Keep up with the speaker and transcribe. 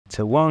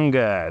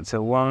Tawonga,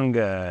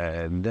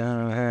 Tawonga,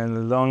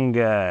 don't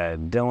longer,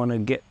 don't want to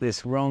get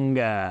this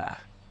wronger.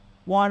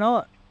 Why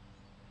not?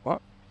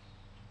 What?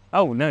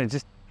 Oh no, it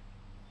just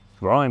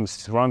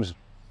rhymes,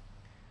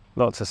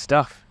 lots of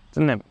stuff,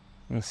 doesn't it?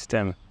 Just,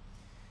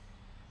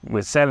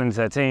 we're selling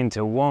 13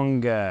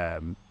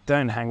 Tawonga,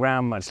 don't hang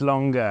around much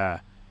longer,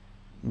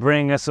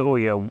 bring us all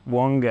your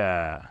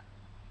Wonga,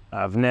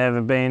 I've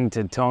never been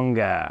to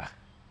Tonga.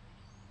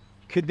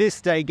 Could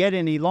this day get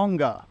any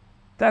longer?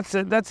 That's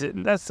it.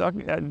 It's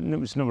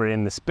not really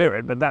in the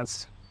spirit, but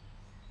that's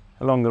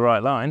along the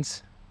right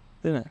lines,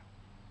 isn't it?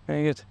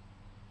 Very good.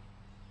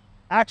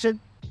 Action.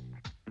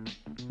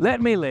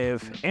 Let me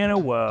live in a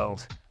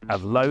world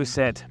of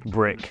low-set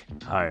brick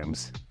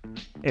homes.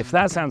 If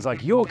that sounds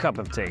like your cup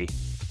of tea,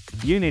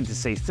 you need to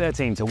see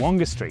 13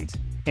 Tawonga Street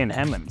in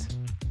Hemmant.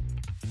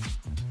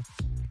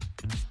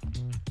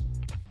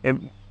 It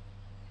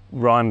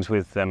rhymes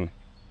with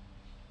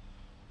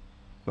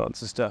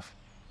lots of stuff.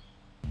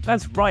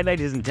 That's right,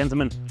 ladies and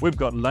gentlemen, we've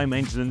got low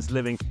maintenance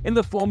living in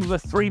the form of a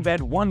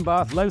 3-bed,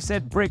 1-bath,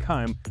 low-set brick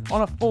home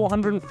on a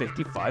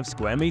 455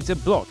 square metre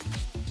block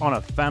on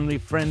a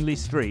family-friendly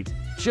street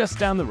just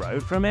down the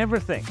road from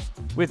everything,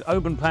 with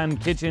open-plan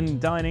kitchen,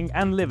 dining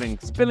and living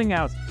spilling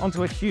out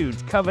onto a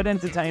huge covered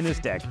entertainer's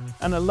deck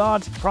and a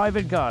large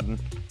private garden.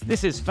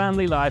 This is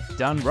family life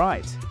done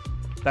right.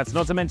 That's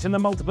not to mention the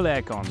multiple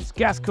aircons,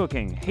 gas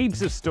cooking,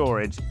 heaps of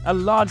storage, a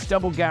large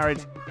double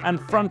garage and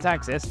front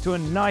access to a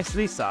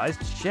nicely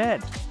sized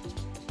shed.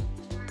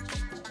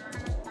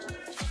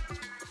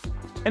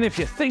 And if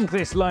you think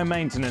this low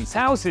maintenance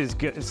house is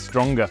good,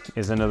 stronger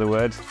is another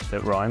word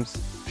that rhymes.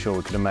 I'm sure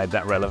we could have made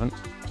that relevant.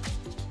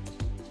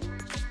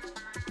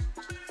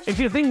 If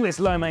you think this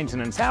low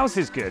maintenance house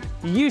is good,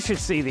 you should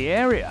see the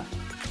area.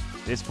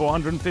 This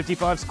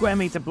 455 square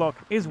metre block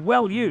is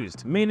well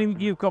used, meaning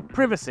you've got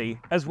privacy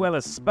as well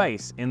as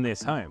space in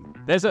this home.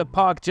 There's a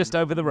park just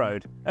over the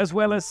road, as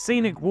well as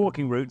scenic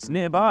walking routes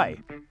nearby.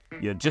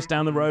 You're just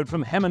down the road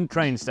from Hemmant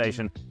train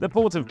station, the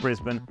Port of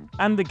Brisbane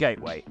and the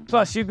Gateway.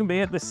 Plus you can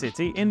be at the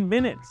city in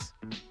minutes.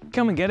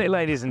 Come and get it,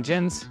 ladies and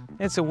gents,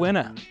 it's a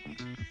winner.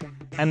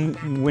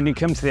 And when you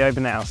come to the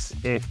open house,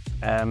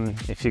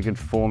 if you could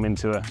form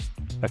into a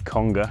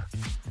conga,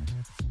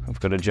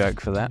 I've got a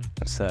joke for that,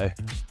 so...